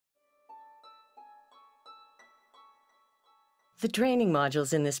The training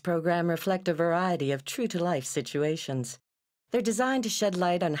modules in this program reflect a variety of true-to-life situations. They're designed to shed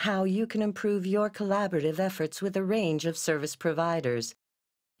light on how you can improve your collaborative efforts with a range of service providers.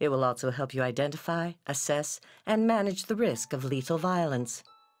 It will also help you identify, assess, and manage the risk of lethal violence.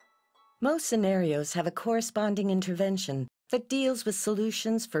 Most scenarios have a corresponding intervention that deals with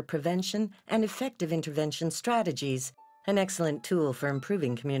solutions for prevention and effective intervention strategies, an excellent tool for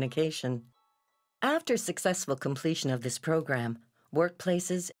improving communication. After successful completion of this program,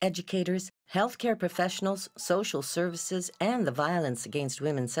 workplaces, educators, healthcare professionals, social services, and the violence against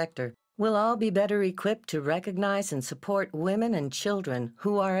women sector will all be better equipped to recognize and support women and children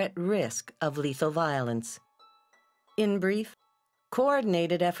who are at risk of lethal violence. In brief,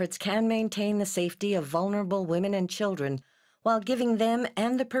 coordinated efforts can maintain the safety of vulnerable women and children while giving them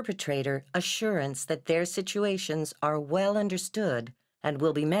and the perpetrator assurance that their situations are well understood and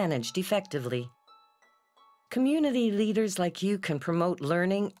will be managed effectively. Community leaders like you can promote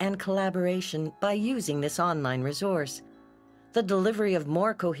learning and collaboration by using this online resource. The delivery of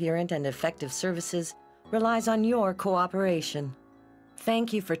more coherent and effective services relies on your cooperation.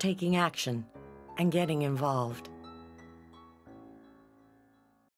 Thank you for taking action and getting involved.